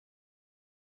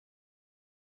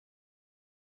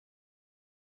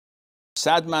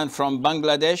Sadman from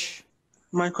Bangladesh.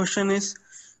 My question is,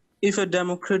 if a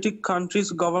democratic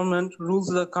country's government rules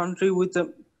the country with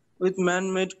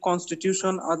man-made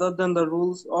constitution other than the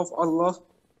rules of Allah,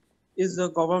 is the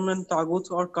government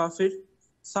Taghoot or Kafir?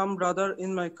 Some brother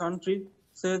in my country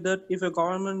say that if a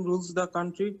government rules the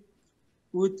country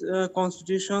with a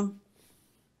constitution,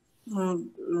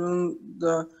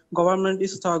 the government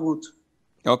is Taghoot.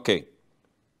 Okay.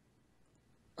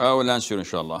 I will answer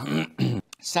inshallah.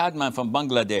 Sadman from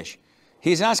Bangladesh.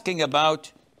 He's asking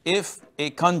about if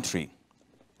a country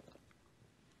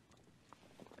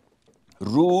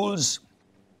rules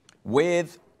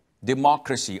with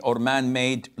democracy or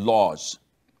man-made laws,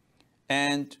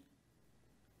 and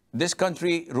this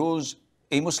country rules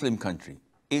a Muslim country,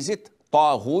 is it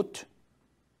Taghoot?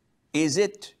 Is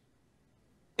it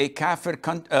a Kafir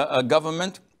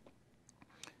government?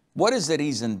 What is the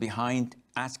reason behind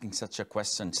asking such a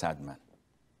question, Sadman?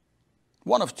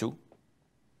 One of two: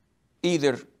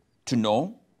 either to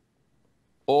know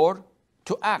or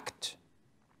to act.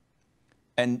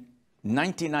 And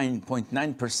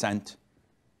 99.9%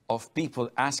 of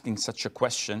people asking such a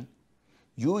question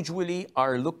usually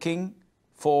are looking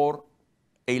for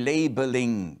a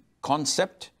labeling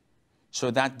concept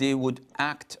so that they would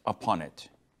act upon it.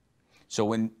 So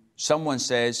when someone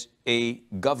says a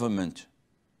government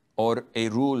or a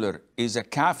ruler is a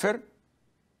kafir,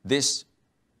 this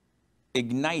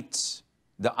ignites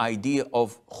the idea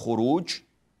of khuruj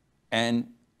and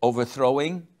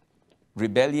overthrowing,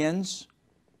 rebellions,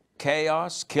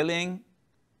 chaos, killing,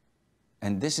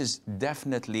 and this is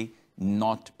definitely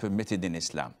not permitted in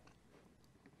Islam.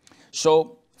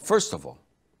 So, first of all,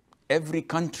 every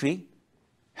country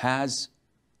has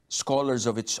scholars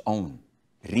of its own,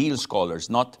 real scholars,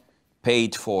 not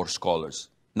paid for scholars,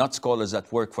 not scholars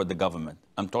that work for the government.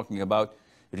 I'm talking about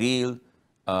real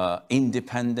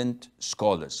independent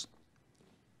scholars.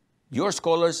 Your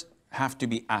scholars have to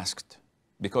be asked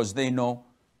because they know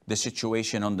the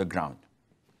situation on the ground.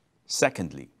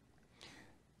 Secondly,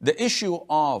 the issue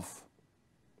of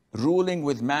ruling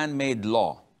with man-made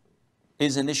law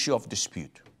is an issue of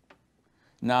dispute.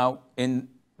 Now, in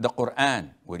the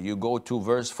Quran, where you go to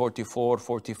verse 44,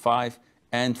 45,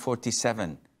 and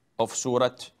 47 of Surah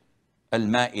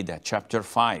Al-Ma'idah, chapter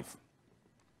 5,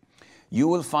 you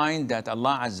will find that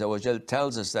Allah Azza wa Jal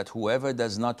tells us that whoever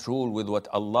does not rule with what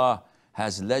Allah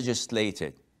has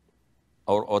legislated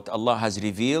or what Allah has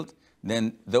revealed,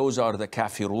 then those are the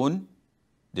kafirun,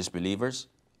 disbelievers,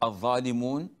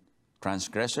 al-zalimun,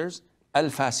 transgressors,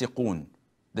 al-fasiqun,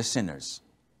 the sinners.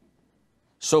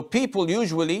 So people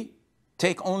usually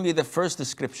take only the first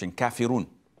description, kafirun,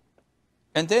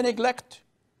 and they neglect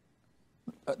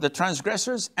the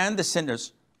transgressors and the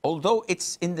sinners, although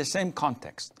it's in the same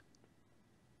context.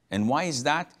 And why is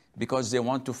that? Because they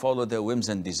want to follow their whims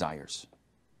and desires.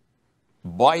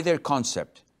 By their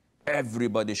concept,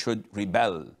 everybody should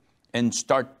rebel and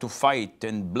start to fight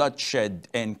and bloodshed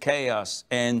and chaos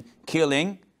and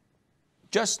killing,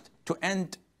 just to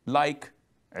end like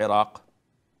Iraq,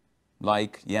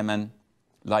 like Yemen,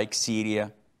 like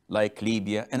Syria, like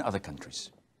Libya and other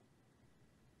countries.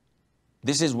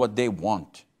 This is what they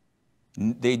want.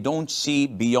 They don't see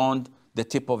beyond the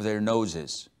tip of their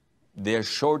noses. They're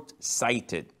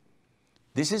short-sighted.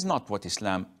 This is not what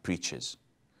Islam preaches.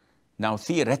 Now,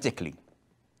 theoretically,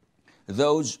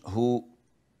 those who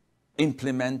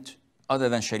implement other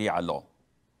than Sharia law,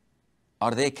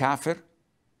 are they kafir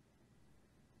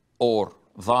or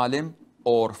zalim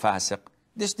or fasiq?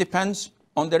 This depends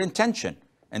on their intention.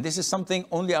 And this is something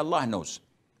only Allah knows.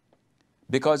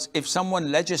 Because if someone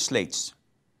legislates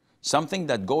something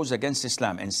that goes against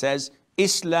Islam and says,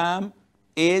 Islam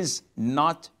is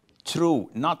not true,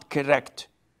 not correct,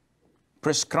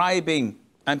 prescribing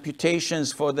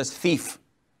amputations for the thief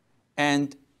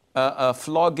and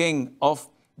flogging of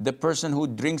the person who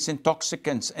drinks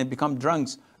intoxicants and become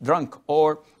drunk,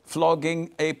 or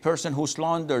flogging a person who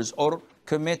slanders or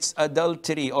commits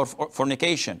adultery or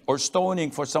fornication, or stoning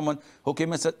for someone who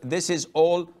commits it. This is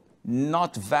all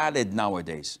not valid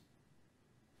nowadays.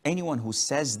 Anyone who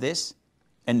says this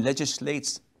and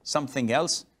legislates something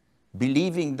else,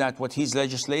 believing that what he's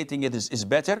legislating is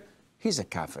better, he's a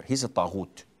kafir, he's a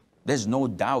taghoot. There's no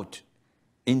doubt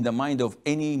in the mind of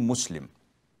any Muslim.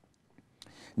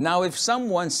 Now, if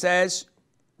someone says,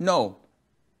 no,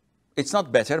 it's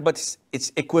not better, but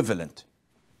it's equivalent,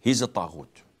 he's a taghoot.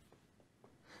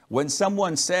 When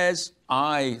someone says,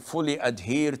 I fully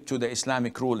adhere to the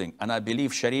Islamic ruling and I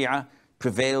believe Sharia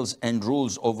prevails and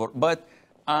rules over, but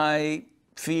I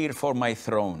fear for my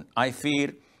throne, I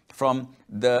fear from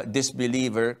the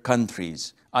disbeliever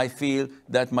countries, I feel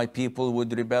that my people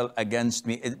would rebel against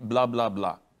me, blah, blah,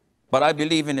 blah. but I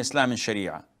believe in Islam and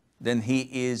Sharia, then he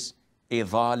is a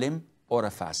zalim or a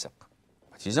fasiq.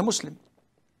 But he's a Muslim.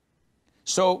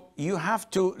 So you have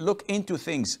to look into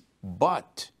things,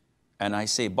 but, and I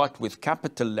say but with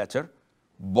capital letter,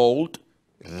 bold,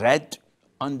 red,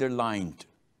 underlined.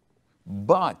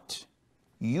 But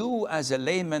you as a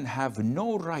layman have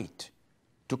no right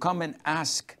to come and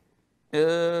ask,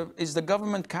 is the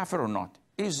government kafir or not?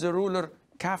 Is the ruler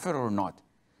kafir or not?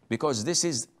 Because this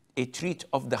is a trait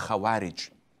of the Khawarij.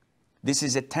 This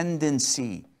is a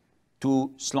tendency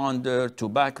to slander, to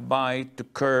backbite, to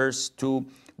curse, to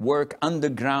work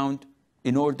underground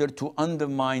in order to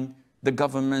undermine the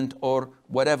government or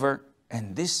whatever.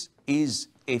 And this is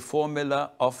a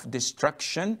formula of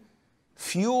destruction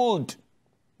fueled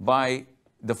by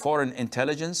the foreign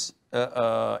intelligence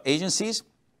agencies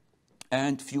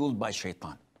and fueled by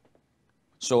shaitan.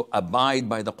 So abide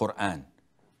by the Quran,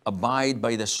 abide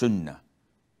by the Sunnah,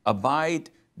 abide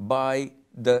by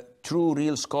the true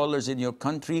real scholars in your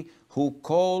country who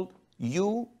call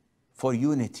you for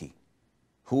unity,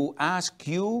 who ask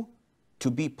you to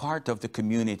be part of the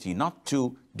community, not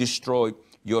to destroy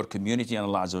your community, and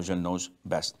Allah Azza wa Jalla knows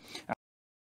best.